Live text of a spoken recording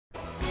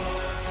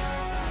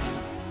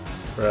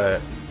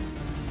Right.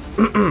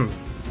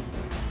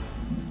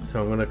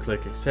 So I'm gonna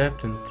click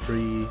accept in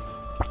 3,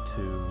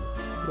 2,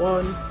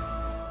 1.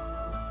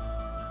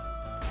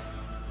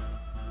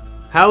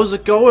 How's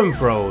it going,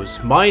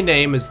 bros? My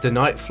name is the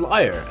Night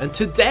Flyer, and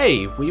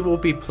today we will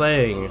be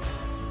playing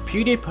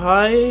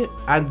PewDiePie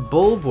and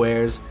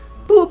Bulbware's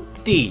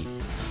POOPDIE.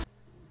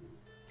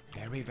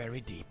 Very,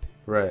 very deep.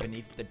 Right.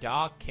 Beneath the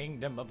dark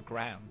kingdom of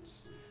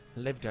grounds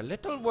lived a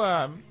little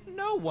worm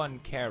no one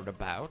cared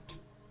about.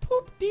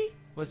 POOPDIE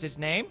was his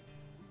name.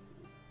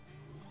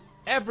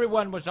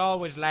 Everyone was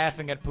always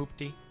laughing at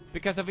POOPDIE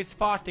because of his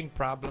farting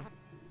problem.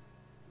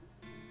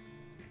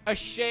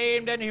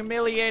 Ashamed and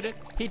humiliated,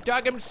 he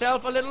dug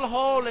himself a little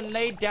hole and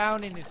lay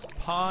down in his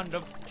pond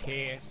of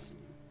tears.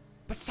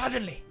 But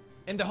suddenly,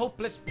 in the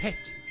hopeless pit,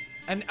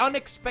 an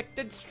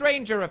unexpected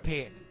stranger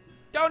appeared.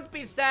 Don't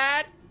be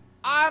sad.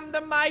 I'm the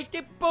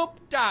mighty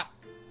Poop Duck.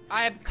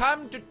 I have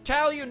come to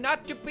tell you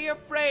not to be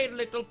afraid,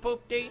 little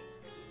POOPDIE.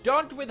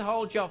 Don't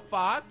withhold your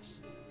farts.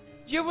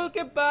 You will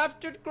give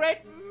birth to great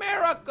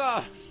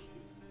miracles.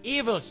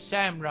 Evil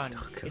Samron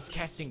is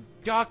casting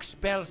dark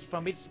spells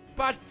from his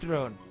butt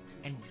throne,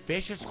 and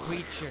vicious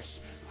creatures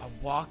are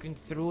walking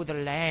through the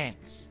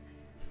lands.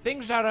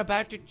 Things are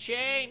about to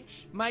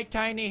change, my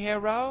tiny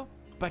hero.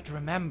 But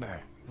remember,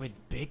 with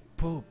big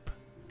poop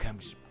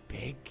comes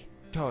big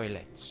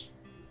toilets.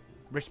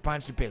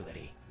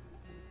 Responsibility.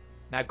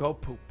 Now go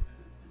poop.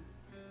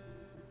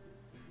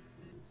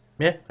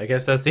 Yeah, I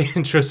guess that's the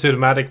intro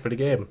cinematic for the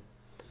game.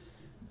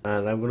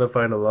 And I'm gonna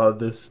find a lot of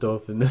this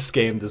stuff in this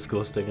game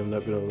disgusting, I'm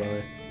not gonna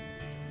lie.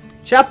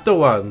 Chapter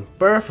 1,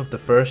 Birth of the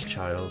First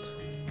Child.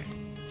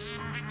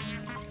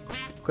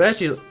 Glad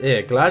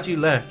you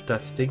left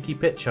that stinky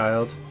pit,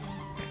 child.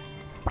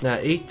 Now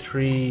eat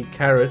 3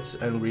 carrots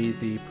and read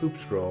the poop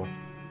scroll.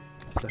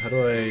 So how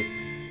do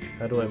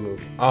I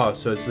move? Oh,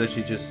 so it's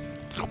literally just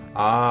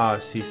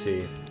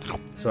CC.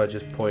 So I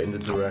just point in the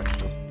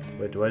direction.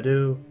 Wait, do I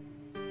do?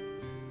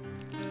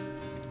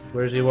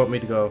 Where does he want me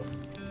to go?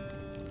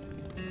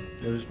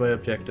 Where's my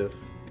objective?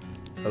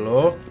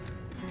 Hello?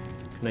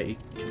 Can I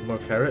eat more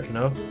carrot?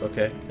 No?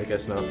 Okay, I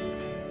guess not.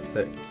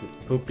 That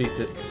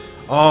POOPDIE.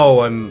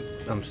 Oh, I'm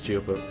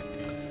stupid.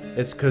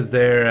 It's because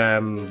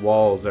they're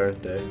walls,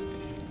 aren't they?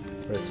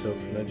 Right, so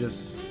can I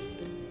just...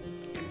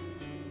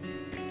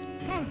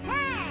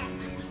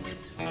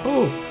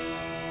 Ooh!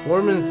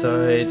 Warm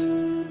inside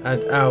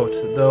and out,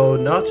 though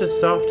not as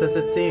soft as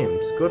it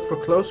seems. Good for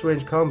close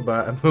range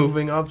combat and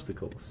moving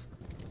obstacles.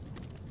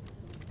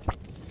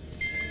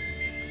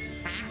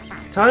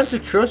 Time to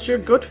trust your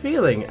gut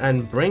feeling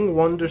and bring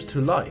wonders to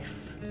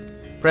life.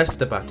 Press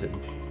the button.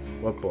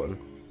 What button?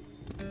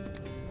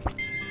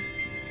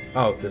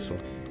 Oh, this one.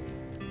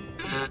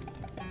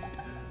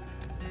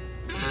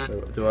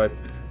 Do I...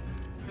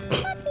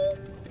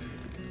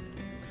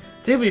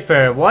 To be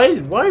fair,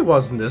 why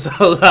wasn't this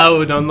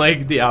allowed on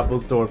like the Apple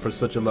Store for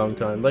such a long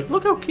time? Like,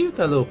 look how cute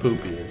that little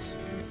poopy is.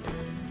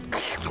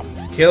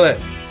 Kill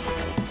it.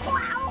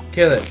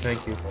 Kill it,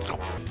 thank you.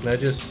 Can I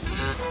just...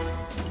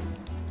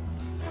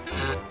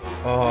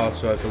 Oh,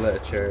 so I have to let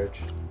it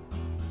charge.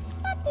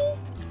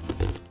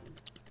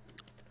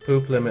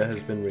 Poop limit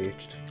has been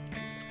reached.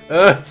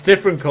 It's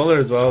different color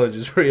as well, I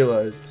just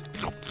realized.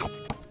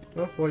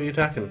 Oh, what are you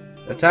attacking?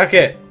 Attack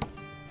it!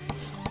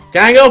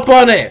 Gang up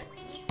on it!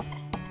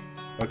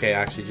 Okay,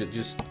 actually,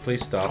 just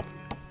please stop.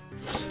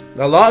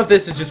 A lot of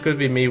this is just going to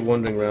be me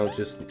wandering around,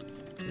 just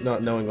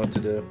not knowing what to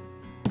do.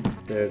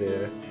 There they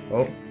are.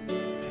 Oh.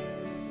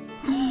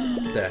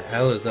 What the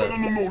hell is that?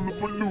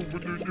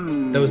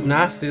 Those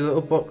nasty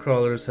little butt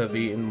crawlers have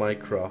eaten my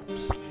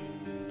crops.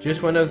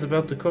 Just when I was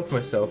about to cook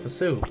myself a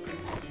soup.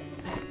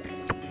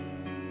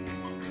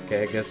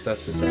 Okay, I guess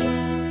that's his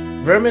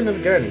house. Vermin in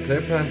the garden,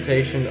 clear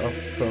plantation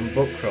from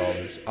butt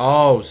crawlers.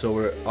 Oh, so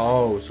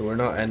we're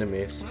not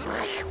enemies.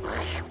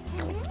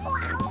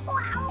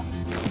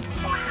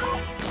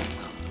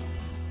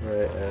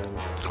 Right,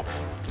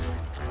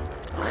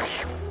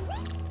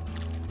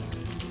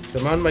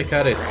 come on, my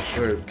carrot.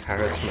 Or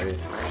carrots, my...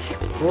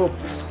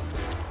 Whoops.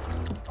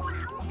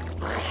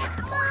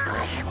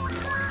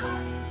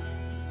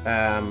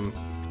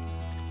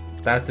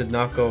 That did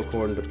not go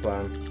according to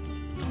plan.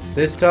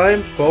 This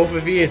time, both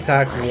of you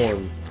attack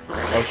one.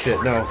 Oh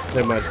shit, no.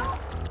 Never mind.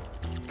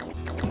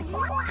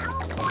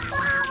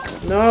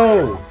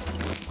 No!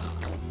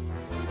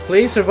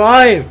 Please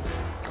survive!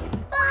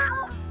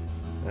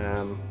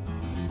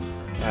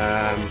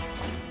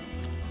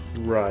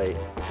 Right.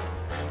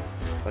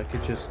 If I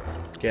could just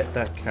get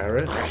that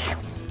carrot.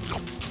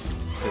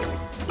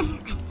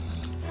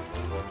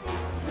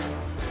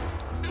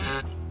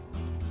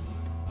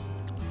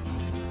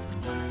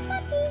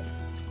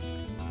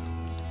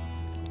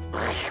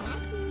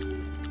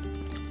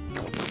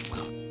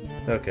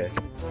 Okay.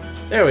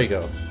 There we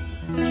go.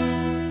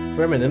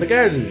 Vermin in the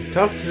garden.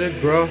 Talk to the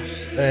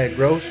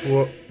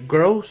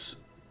gross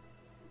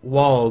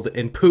walled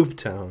in Poop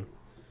Town.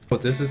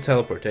 But this is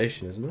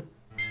teleportation, isn't it?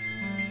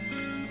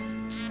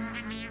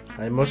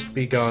 I must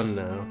be gone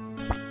now.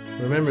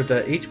 Remember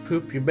that each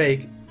poop you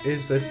make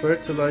is a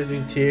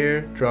fertilizing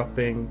tear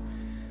dropping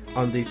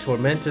on the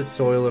tormented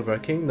soil of our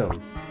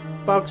kingdom.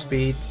 Bog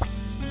speed.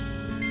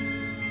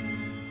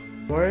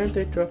 Why aren't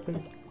they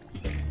dropping?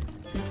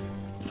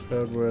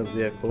 Third world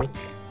vehicle.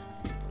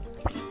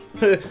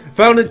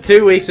 Found it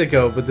 2 weeks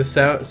ago, but the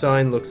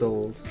sign looks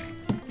old.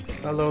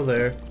 Hello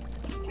there.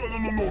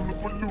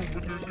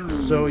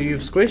 So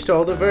you've squished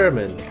all the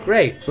vermin.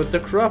 Great, but the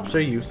crops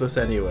are useless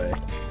anyway.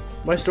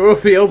 My store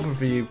will be open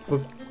for you,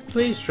 but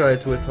please try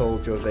to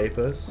withhold your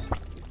vapors.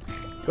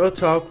 Go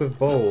talk with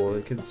Bowl.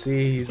 I can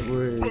see he's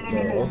worried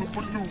about.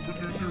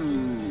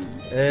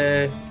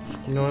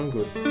 No, I'm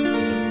good.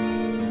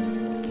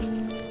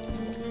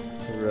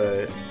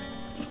 Right.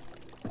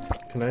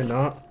 Can I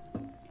not?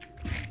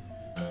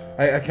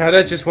 I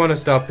kinda just want to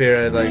stop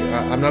here. Like,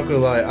 I'm not gonna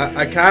lie.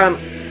 I can't.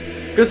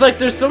 Because, like,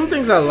 there's some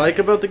things I like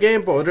about the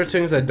game, but other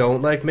things I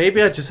don't like.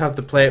 Maybe I just have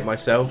to play it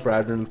myself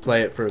rather than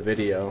play it for a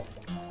video.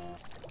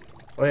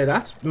 Oh yeah,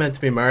 that's meant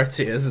to be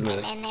Marty, isn't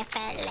it?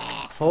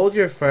 Hold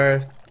your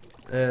fart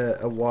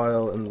a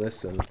while and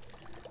listen.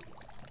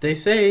 They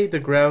say the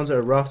grounds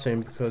are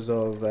rotting because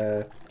of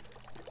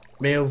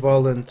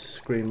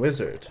malevolent green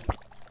wizard.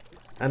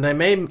 And I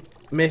may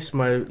miss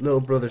my little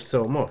brother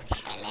so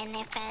much.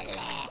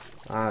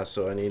 Ah,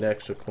 so I need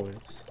extra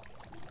coins.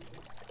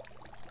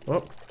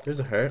 Oh, here's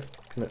a heart.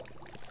 Can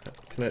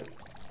it?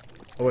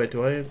 Oh wait,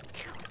 do I?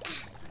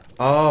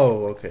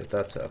 Oh, okay,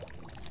 that's how.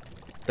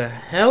 The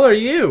hell are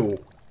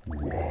you?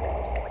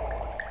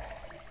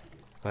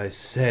 I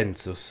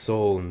sense a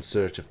soul in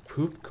search of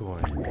poop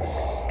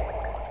coins.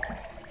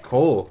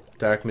 Cole,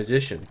 Dark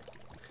Magician.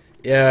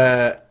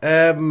 Yeah,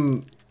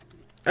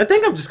 I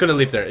think I'm just gonna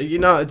leave there. You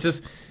know,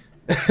 just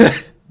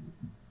I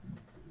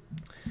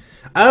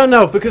don't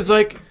know, because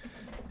like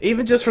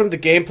even just from the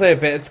gameplay a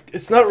bit,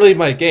 it's not really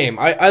my game.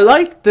 I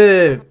like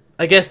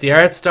I guess the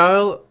art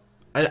style.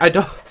 I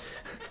don't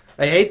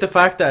I hate the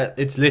fact that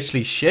it's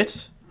literally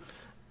shit.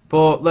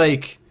 But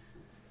like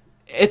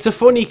it's a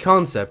funny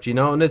concept, you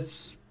know, and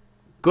it's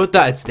good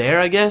that it's there,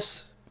 I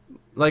guess.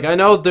 Like I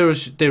know they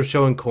were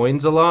showing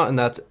coins a lot, and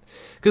that's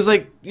because,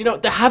 like, you know,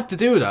 they have to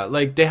do that.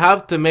 Like, they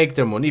have to make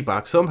their money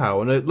back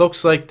somehow, and it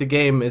looks like the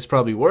game is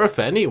probably worth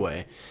it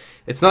anyway.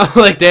 It's not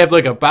like they have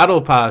like a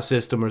battle pass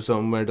system or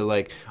something where they're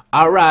like,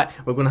 alright,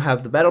 we're gonna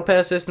have the battle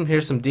pass system,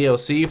 here's some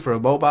DLC for a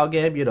mobile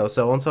game, you know,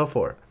 so on and so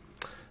forth.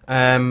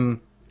 But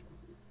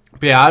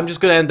yeah, I'm just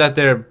gonna end that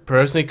there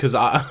personally, because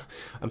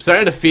I'm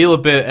starting to feel a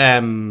bit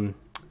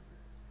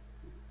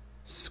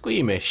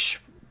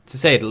squeamish, to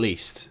say the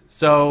least.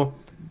 So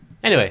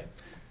anyway,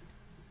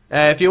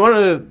 if you want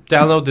to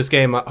download this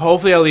game,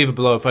 hopefully I'll leave it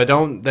below. If I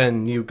don't,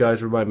 then you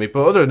guys remind me.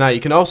 But other than that,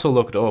 you can also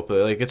look it up.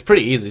 Like, it's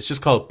pretty easy. It's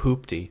just called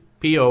POOPDIE.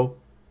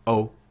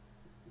 P-O-O.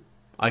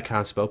 I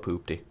can't spell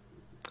POOPDIE.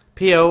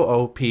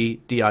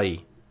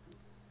 P-O-O-P-D-I-E.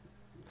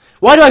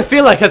 Why do I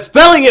feel like I'm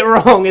spelling it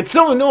wrong? It's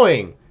so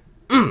annoying.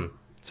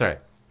 Sorry.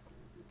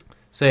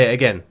 Say it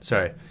again.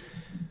 Sorry.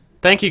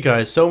 Thank you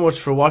guys so much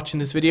for watching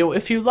this video.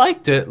 If you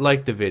liked it,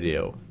 like the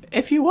video.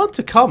 If you want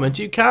to comment,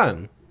 you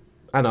can.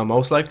 And I'll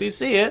most likely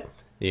see it.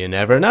 You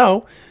never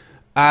know.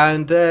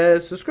 And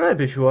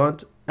subscribe if you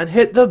want. And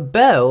hit the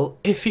bell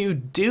if you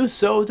do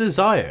so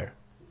desire.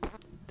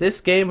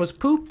 This game was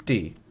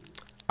POOPDIE.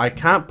 I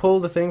can't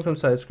pull the thing from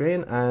side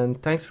screen. And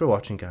thanks for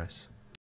watching, guys.